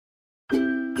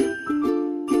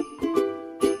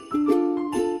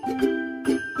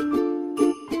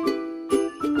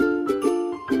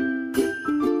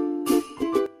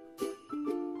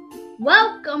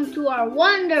our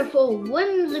wonderful,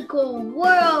 whimsical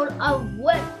world of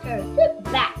winter. Sit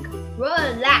back,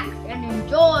 relax, and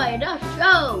enjoy the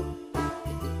show.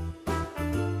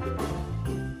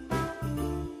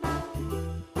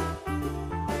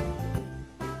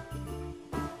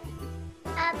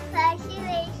 A pledge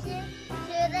to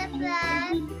the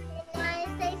flag of the United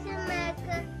States of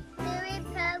America, the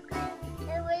Republic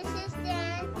in which it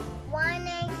stands, one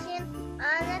nation,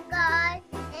 under God,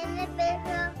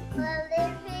 indivisible, for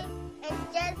liberty and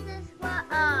justice for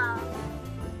all.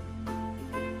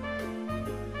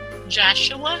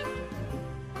 Joshua?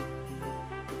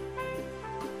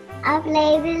 I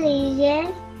pledge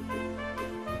allegiance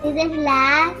to the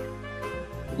flag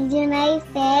of the United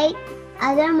States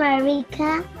of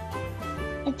America,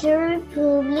 and to the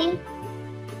Republic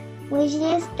which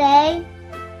is state,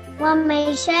 one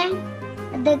nation,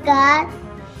 under God,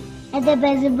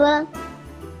 indivisible,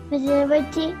 with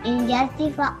liberty and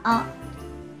justice for all.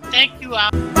 Thank you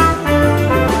all.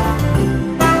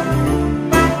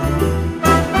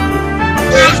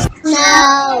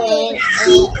 Snowing,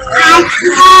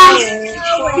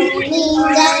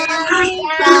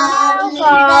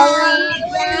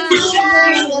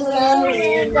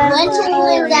 That's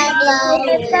what it's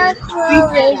all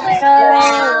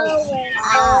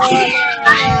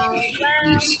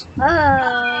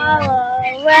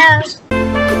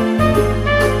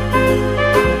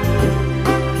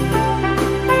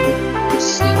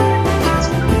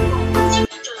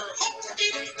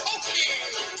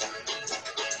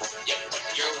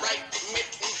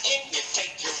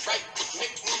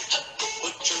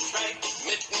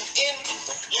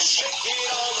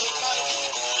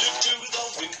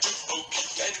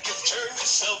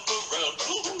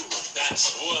about. That's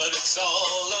what it's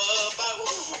all about.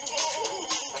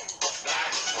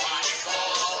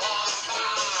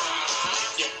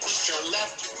 You put your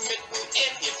left mitten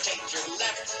in, you take your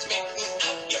left mitten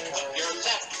out. You put your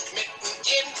left mitten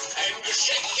in, and you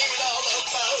shake it all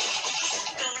about.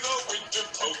 Do the winter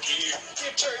pokey, you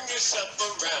turn yourself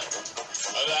around.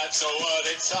 That's what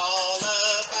it's all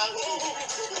about.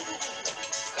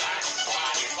 That's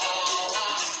what it's all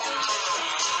about.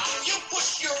 You put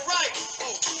your right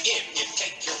boot in, you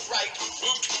take your right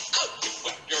boot out, you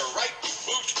put your right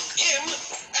boot in,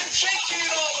 and shake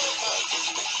it all about.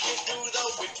 You do the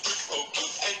winter pokey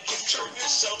and you turn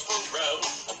yourself around.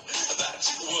 That's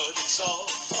what it's all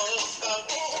about.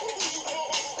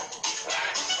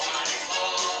 That's what it's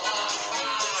all about.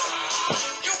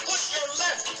 You put your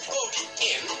left boot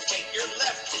in, take your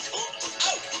left boot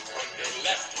out, put your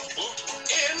left boot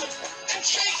in, and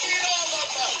shake it all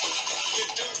about. You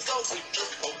do the winter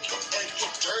pokey and you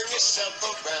turn yourself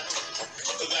around.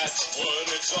 That's what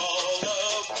it's all about.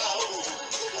 That's what it's all about.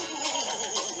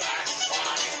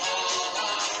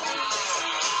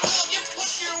 You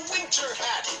put your winter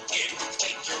hat in,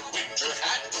 take your winter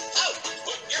hat out,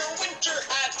 put your winter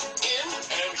hat in,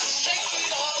 and shake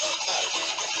it all about.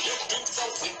 You do the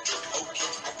winter pokey,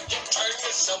 you turn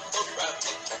yourself around.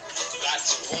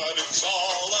 That's what it's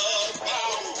all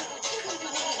about.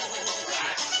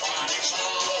 That's what it's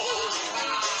all about.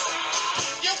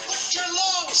 You put your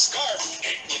long scarf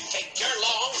in, you take your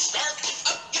long scarf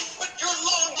up, you put your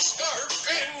long scarf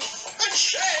in, and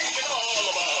shake it all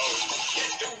about. You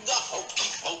do the hokey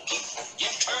pokey, you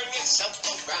turn yourself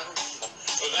around.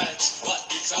 That's what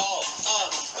it's all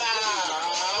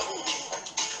about.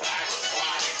 That's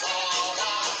what it's all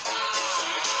about.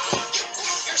 You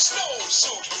put your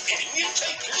snowsuit in, you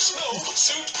take your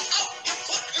snowsuit out, you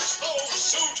put your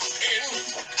snowsuit in,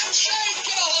 and shake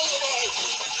it all about.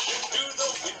 You do the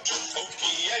winter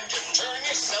pokey and you turn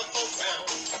yourself around.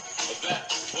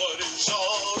 That's what it's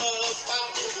all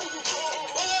about.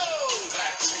 Whoa,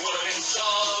 that's what it's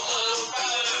all about.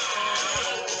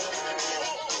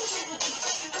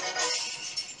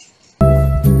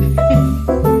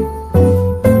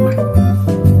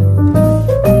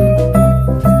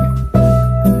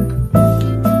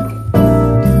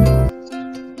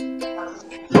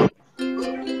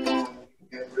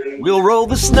 We'll roll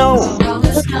the snow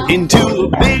into a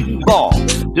big ball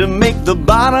to make the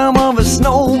bottom of a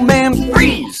snowman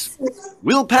freeze.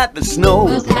 We'll pat the snow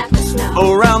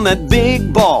around that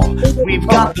big ball. We've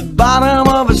got the bottom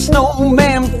of a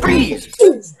snowman freeze.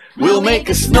 We'll make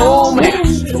a snowman.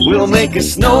 We'll make a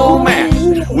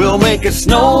snowman. We'll make a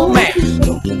snowman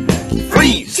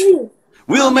freeze.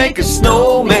 We'll make a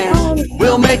snowman.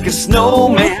 We'll make a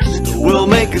snowman. We'll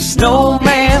make a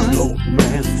snowman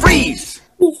freeze.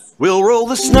 We'll roll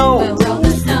the snow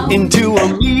into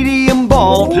a medium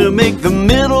ball to make the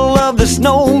middle of the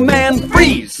snowman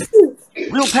freeze.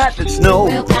 We'll pat the snow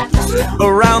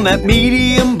around that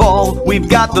medium ball. We've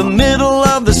got the middle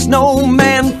of the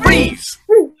snowman. Freeze!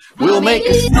 We'll make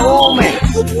a snowman.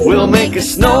 We'll make a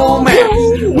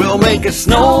snowman. We'll make a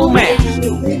snowman.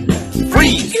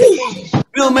 Freeze!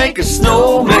 We'll make a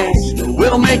snowman.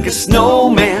 We'll make a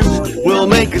snowman. We'll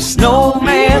make a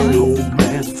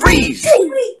snowman. Freeze!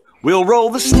 We'll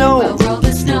roll the snow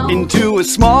into a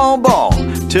small ball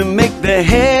to make the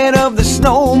head of the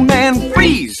snowman.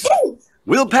 Freeze!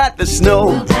 We'll pat the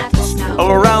snow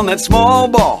around that small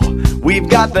ball. We've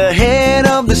got the head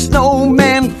of the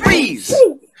snowman. Freeze!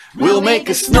 We'll make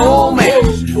a snowman.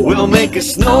 We'll make a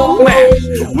snowman.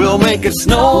 We'll make a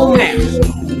snowman.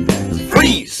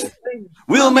 Freeze!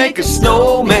 We'll make a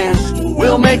snowman.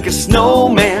 We'll make a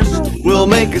snowman. We'll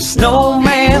make a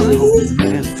snowman.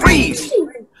 Freeze!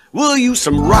 We'll use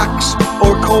some rocks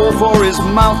or coal for his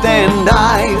mouth and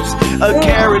eyes, a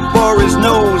carrot for his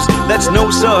nose, that's no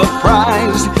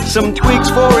surprise, some twigs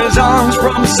for his arms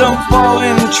from some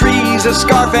fallen trees, a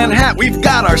scarf and hat, we've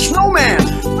got our snowman.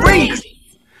 Freeze!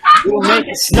 We'll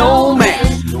make a snowman.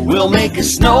 We'll make a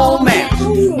snowman.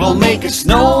 We'll make a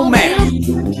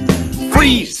snowman.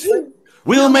 Freeze!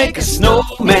 We'll make a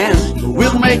snowman.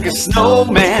 We'll make a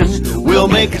snowman. We'll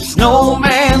make a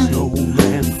snowman.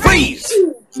 Freeze!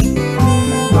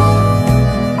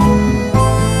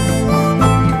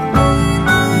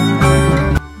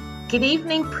 Good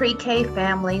evening, pre-K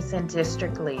families and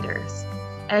district leaders.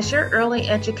 As your early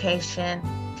education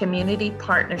community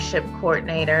partnership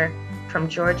coordinator from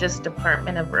Georgia's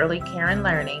Department of Early Care and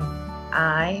Learning,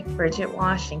 I, Bridget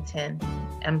Washington,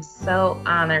 am so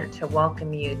honored to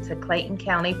welcome you to Clayton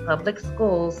County Public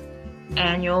Schools'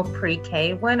 annual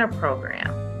pre-K winter program.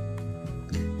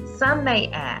 Some may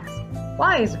ask,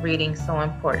 why is reading so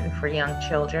important for young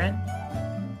children?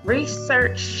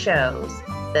 Research shows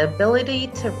the ability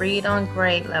to read on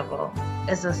grade level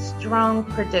is a strong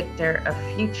predictor of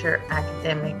future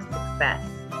academic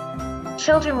success.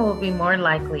 Children will be more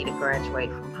likely to graduate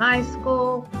from high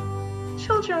school.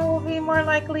 Children will be more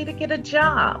likely to get a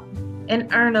job and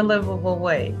earn a livable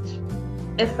wage.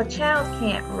 If a child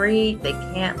can't read, they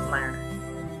can't learn.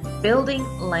 Building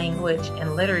language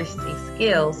and literacy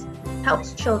skills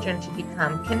helps children to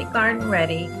become kindergarten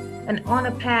ready and on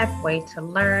a pathway to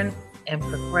learn and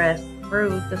progress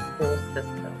through the school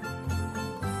system.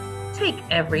 Take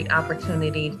every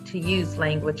opportunity to use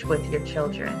language with your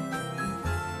children.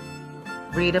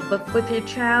 Read a book with your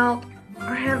child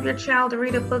or have your child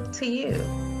read a book to you.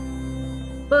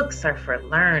 Books are for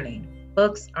learning.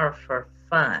 Books are for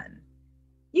fun.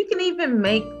 You can even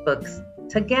make books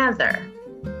together.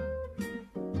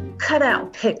 Cut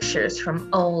out pictures from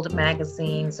old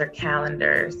magazines or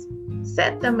calendars.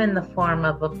 Set them in the form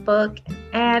of a book and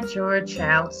add your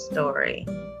child's story.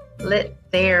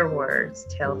 Let their words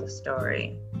tell the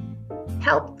story.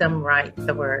 Help them write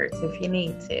the words if you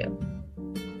need to.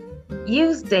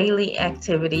 Use daily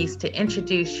activities to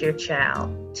introduce your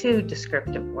child to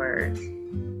descriptive words.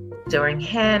 During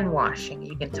hand washing,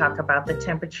 you can talk about the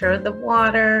temperature of the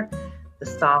water, the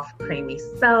soft, creamy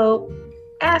soap.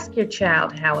 Ask your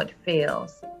child how it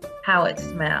feels, how it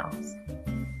smells.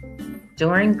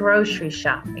 During grocery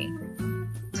shopping,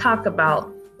 talk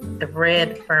about the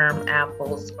red, firm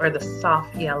apples or the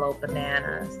soft yellow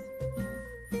bananas.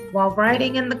 While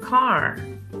riding in the car,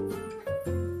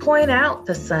 point out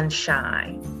the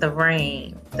sunshine, the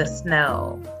rain, the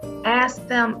snow. Ask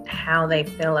them how they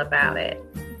feel about it.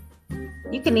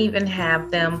 You can even have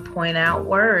them point out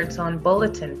words on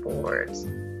bulletin boards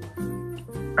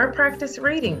or practice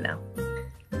reading them.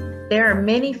 There are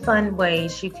many fun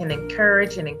ways you can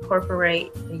encourage and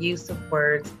incorporate the use of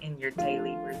words in your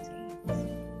daily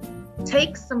routines.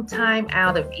 Take some time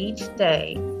out of each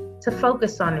day to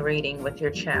focus on reading with your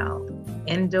child,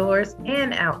 indoors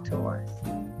and outdoors.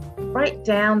 Write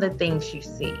down the things you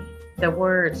see, the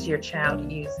words your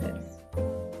child uses.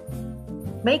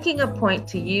 Making a point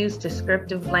to use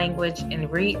descriptive language and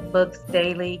read books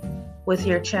daily with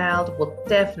your child will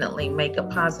definitely make a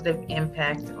positive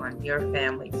impact on your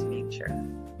family's future.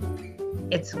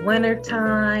 It's winter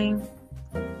time,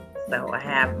 so I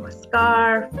have my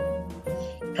scarf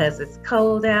because it's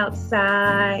cold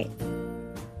outside.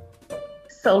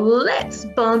 So let's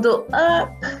bundle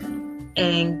up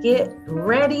and get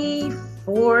ready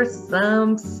for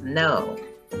some snow.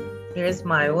 Here's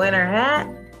my winter hat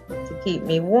to keep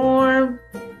me warm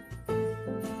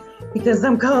because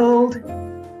I'm cold.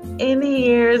 And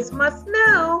here's my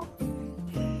snow.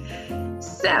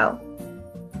 So,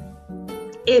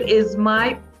 it is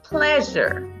my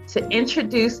pleasure to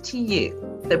introduce to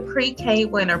you the Pre-K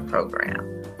Winter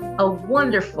Program, a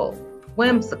wonderful,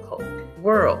 whimsical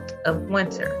world of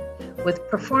winter with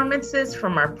performances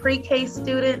from our pre-K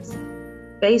students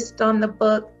based on the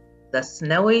book The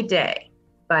Snowy Day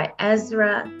by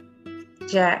Ezra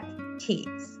Jack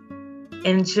Keats.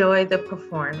 Enjoy the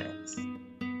performance.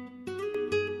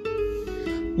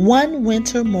 One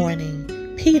winter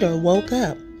morning, Peter woke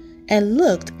up and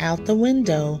looked out the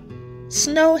window.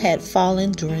 Snow had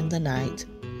fallen during the night.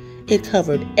 It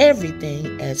covered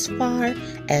everything as far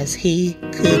as he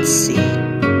could see.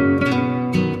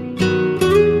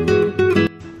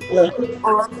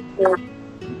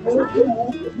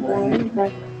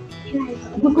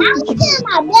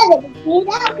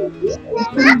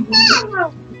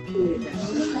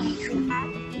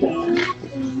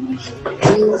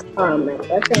 These are my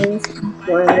buttons.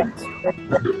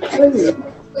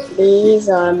 These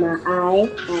are my eyes,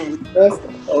 and this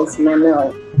is my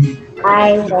nose.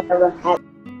 I never have.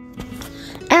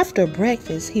 After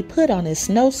breakfast, he put on his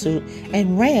snowsuit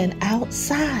and ran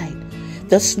outside.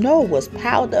 The snow was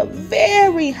piled up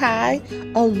very high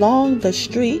along the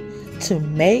street to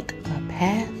make a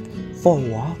path for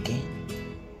walking.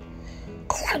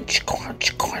 Crunch,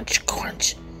 crunch, crunch,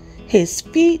 crunch. His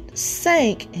feet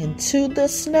sank into the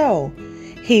snow.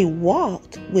 He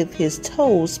walked with his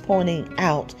toes pointing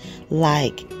out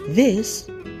like this.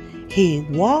 He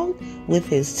walked with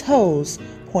his toes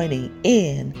pointing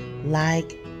in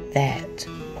like that.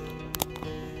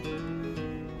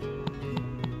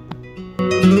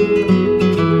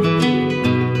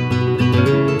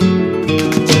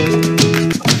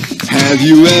 Have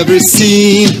you ever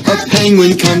seen a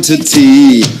penguin come to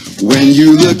tea? When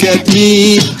you look at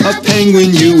me, a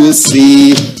penguin you will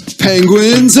see.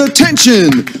 Penguins,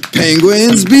 attention!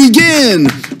 Penguins, begin!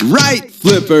 Right,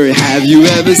 Flipper, have you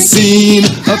ever seen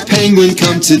a penguin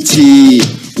come to tea?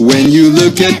 When you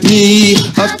look at me,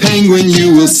 a penguin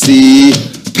you will see.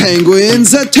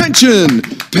 Penguins, attention!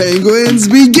 Penguins,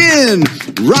 begin!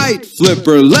 Right,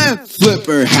 Flipper, left,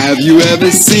 Flipper, have you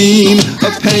ever seen a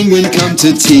penguin come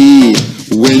to tea?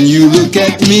 When you look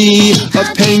at me, a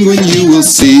penguin you will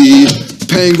see.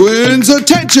 Penguins,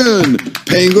 attention!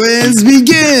 Penguins,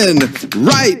 begin!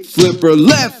 Right, Flipper,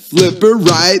 left, Flipper,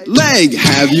 right leg.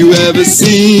 Have you ever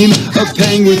seen a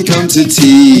penguin come to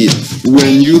tea?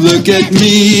 When you look at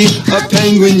me, a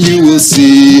penguin you will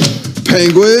see.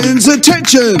 Penguins,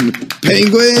 attention!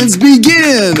 Penguins,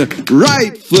 begin!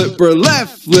 Right, Flipper,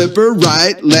 left, Flipper,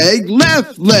 right leg,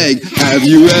 left leg. Have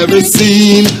you ever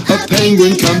seen a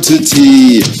penguin come to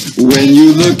tea? When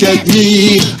you look at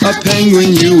me, a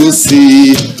penguin you will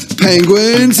see.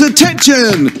 Penguins,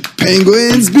 attention!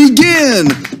 Penguins, begin!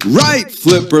 Right,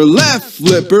 Flipper, left,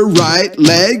 Flipper, right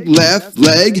leg, left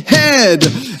leg, head.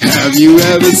 Have you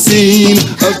ever seen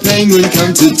a penguin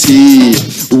come to tea?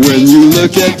 When you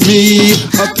look at me,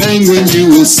 a penguin you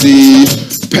will see.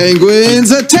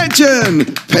 Penguins, attention!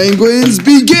 Penguins,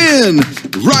 begin!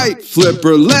 Right,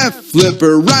 Flipper, left,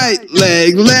 Flipper, right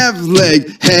leg, left leg,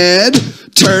 head.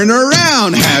 Turn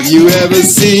around! Have you ever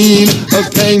seen a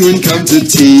penguin come to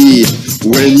tea?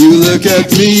 When you look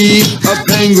at me, a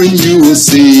penguin you will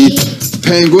see.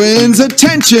 Penguins,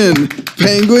 attention!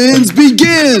 Penguins,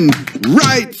 begin!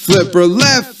 Right, Flipper,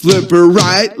 left, Flipper,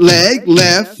 right leg,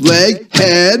 left leg,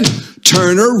 head.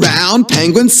 Turn around,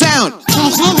 penguin sound.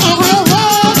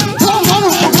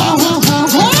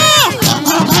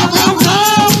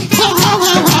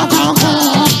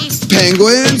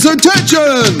 Penguins,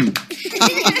 attention!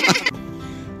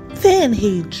 Then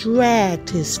he dragged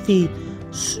his feet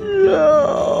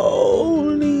slowly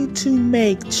to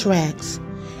make tracks,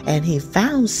 and he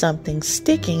found something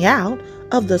sticking out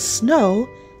of the snow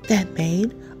that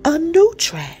made a new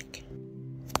track.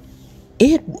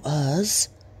 It was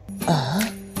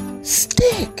a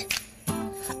stick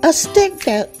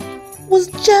that was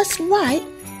just right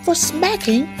for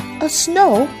smacking a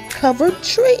snow-covered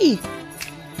tree.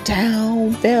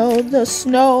 Down fell the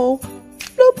snow,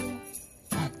 bloop,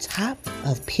 on top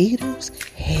of Peter's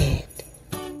head.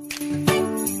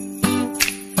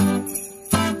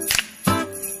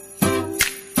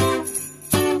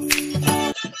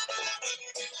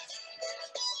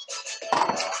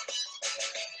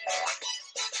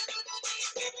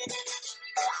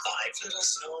 Five little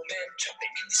snowmen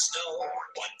jumping in the snow.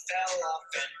 One fell off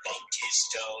and bumped his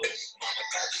toe. Mama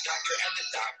called the doctor and the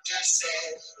doctor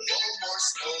said, no more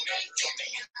snowmen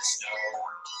jumping in the snow.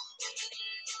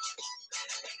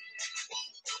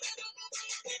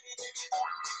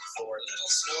 Four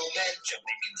little snowmen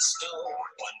jumping in the snow.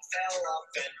 One fell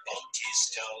off and bumped his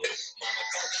toe. Mama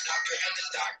called the doctor and the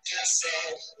doctor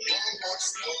said, no more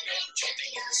snowmen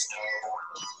jumping in the snow.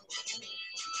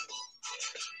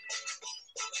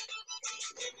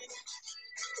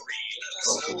 Three little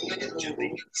snowmen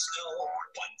jumping in the snow.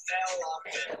 One fell off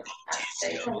and bumped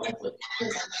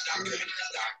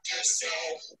Doctor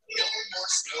said, no more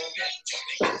snowmen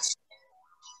jumping in the snow.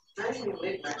 Two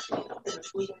little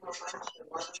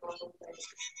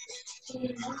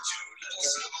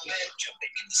snowmen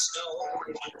jumping in the snow.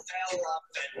 One fell off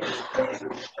and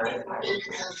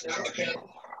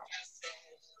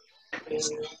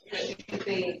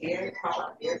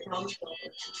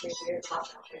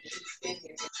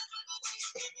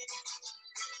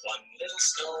one little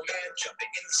snowman jumping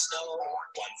in the snow.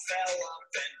 One fell off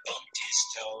and bumped his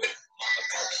toe. Mama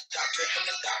called the doctor and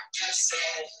the doctor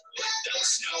said, put those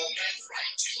snowmen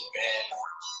right to bed.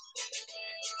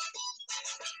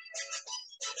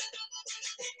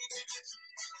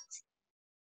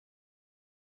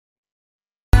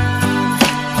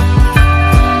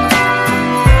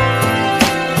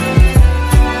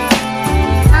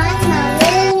 I'm a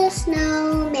little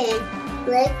snowman.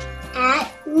 Look at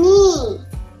me.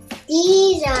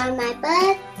 These are my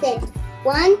buttons.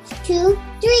 1, 2,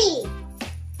 3.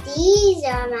 These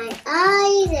are my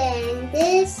eyes and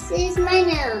this is my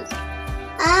nose.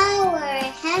 Our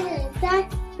head is dark,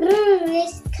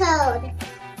 is cold.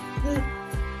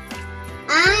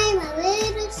 I'm a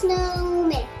little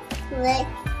snowman. Look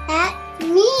at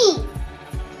me.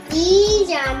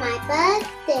 These are my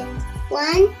buttons.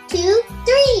 1, 2,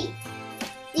 3.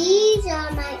 These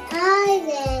are my eyes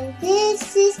and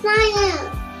this is my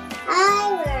nose.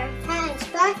 Our hands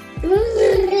got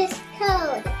is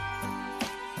cold.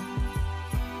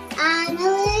 I'm a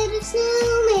little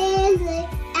snowman. Look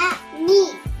at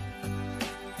me.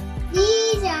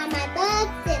 These are my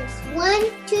buttons.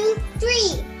 1, 2,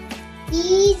 3.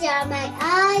 These are my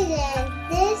eyes and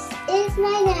this is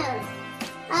my nose.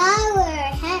 Our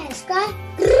hands got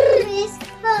is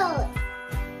cold.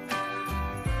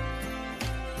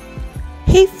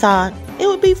 He thought it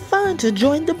would be fun to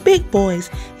join the big boys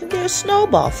in their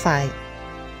snowball fight.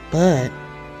 But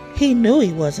he knew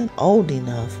he wasn't old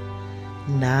enough.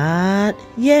 Not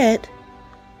yet.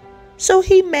 So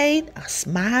he made a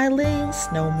smiling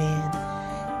snowman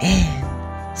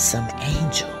and some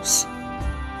angels.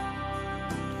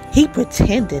 He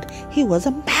pretended he was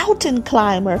a mountain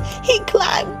climber. He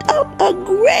climbed up a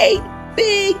great,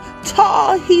 big,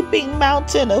 tall, heaping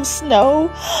mountain of snow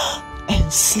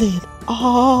and slid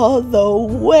all the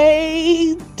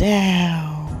way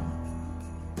down.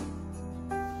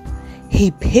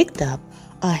 He picked up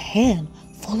a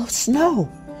handful of snow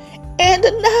and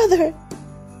another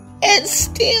and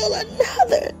still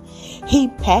another. He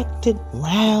packed it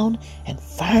round and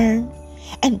firm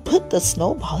and put the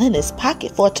snowball in his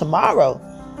pocket for tomorrow.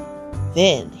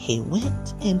 Then he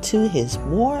went into his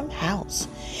warm house.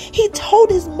 He told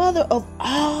his mother of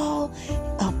all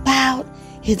about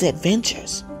his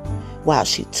adventures while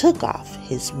she took off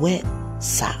his wet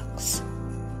socks.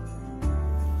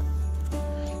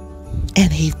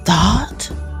 And he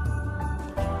thought,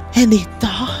 and he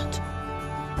thought,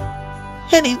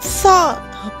 and he thought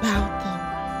about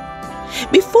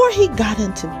them. Before he got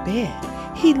into bed,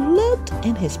 he looked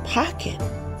in his pocket.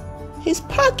 His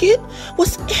pocket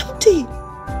was empty.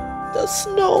 The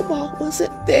snowball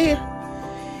wasn't there.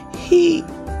 He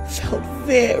felt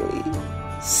very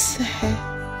sad.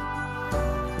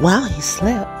 While he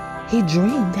slept, he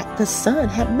dreamed that the sun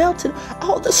had melted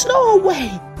all the snow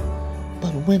away.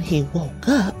 But when he woke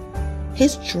up,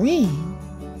 his dream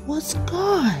was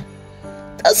gone.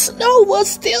 The snow was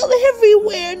still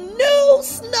everywhere. New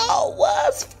snow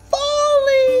was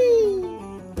falling.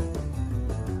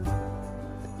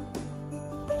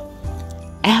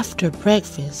 After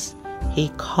breakfast, he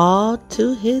called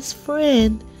to his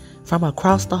friend from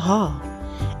across the hall,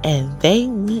 and they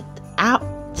went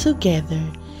out together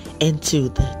into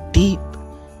the deep,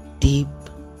 deep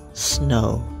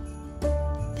snow.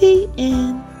 The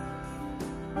end.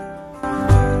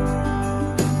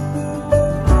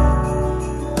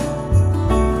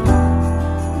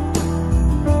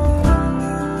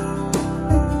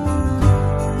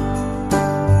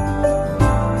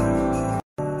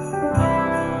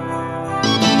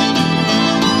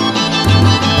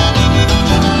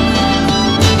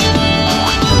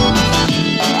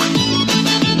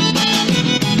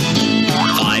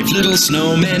 Little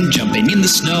snowmen jumping in the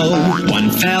snow. One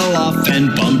fell off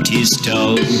and bumped his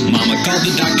toe. Mama called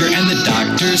the doctor and the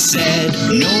doctor said,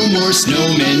 no more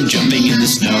snowmen jumping in the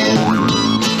snow.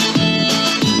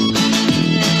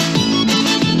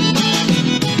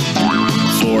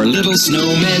 Four little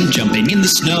snowmen jumping in the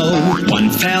snow. One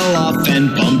fell off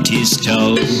and bumped his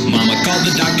toe. Mama called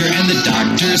the doctor and the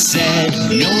doctor said,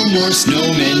 no more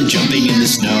snowmen jumping in the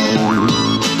snow.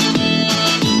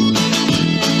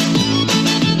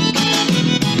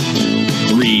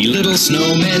 little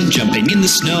snowmen jumping in the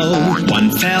snow. One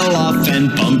fell off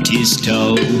and bumped his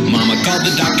toe. Mama called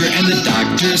the doctor and the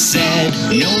doctor said,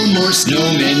 no more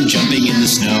snowmen jumping in the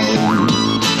snow.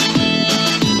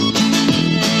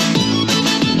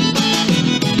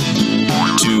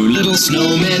 Two little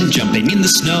snowmen jumping in the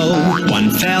snow. One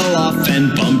fell off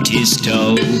and bumped his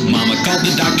toe. Mama called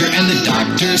the doctor and the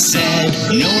doctor said,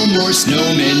 no more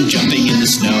snowmen jumping in the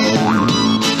snow.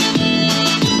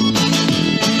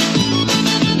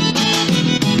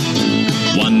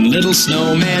 One little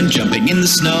snowman jumping in the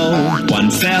snow. One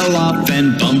fell off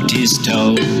and bumped his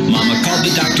toe. Mama called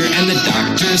the doctor and the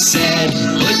doctor said,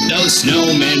 put those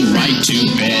snowmen right to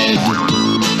bed.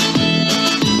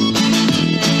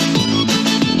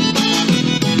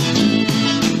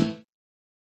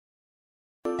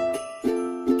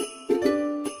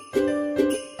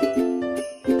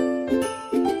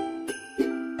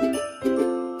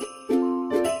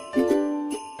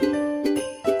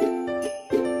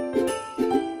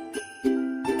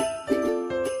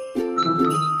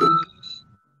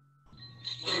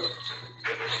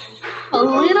 A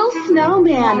little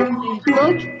snowman,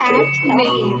 look at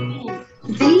me.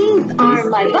 These are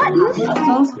my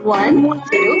buttons, 1,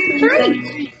 2,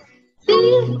 3.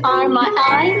 These are my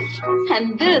eyes,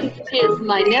 and this is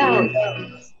my nose.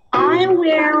 I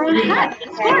wear a hat.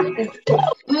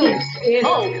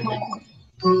 Oh.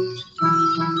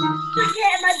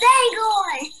 Get my bag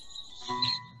on.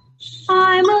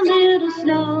 I'm a little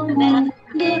snowman,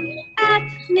 look at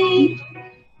me.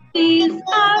 These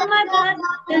are my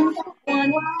buttons,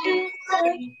 1, 2,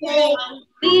 3.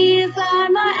 These are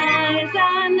my eyes,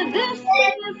 and this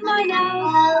is my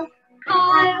nose.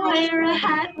 I wear a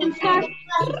hat and scarf.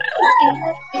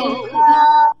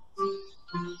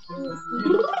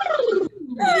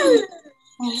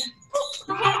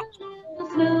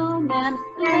 Snowman,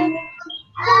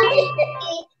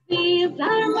 these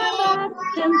are my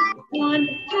buttons, 1,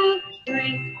 2,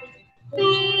 3.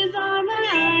 These are my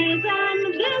eyes,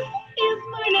 and this is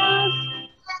my nose.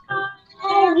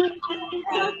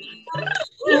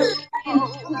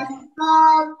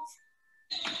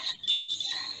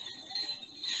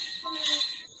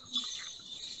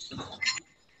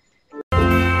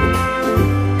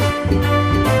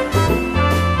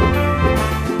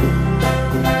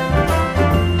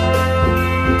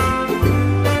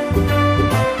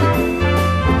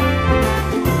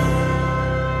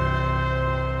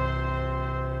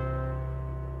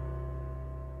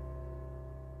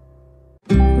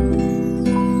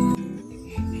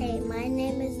 Hey, my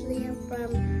name is Leah from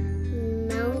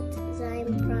Mount Zion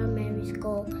Primary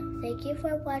School. Thank you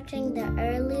for watching the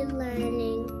Early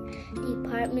Learning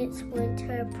Department's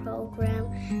winter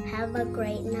program. Have a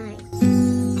great night.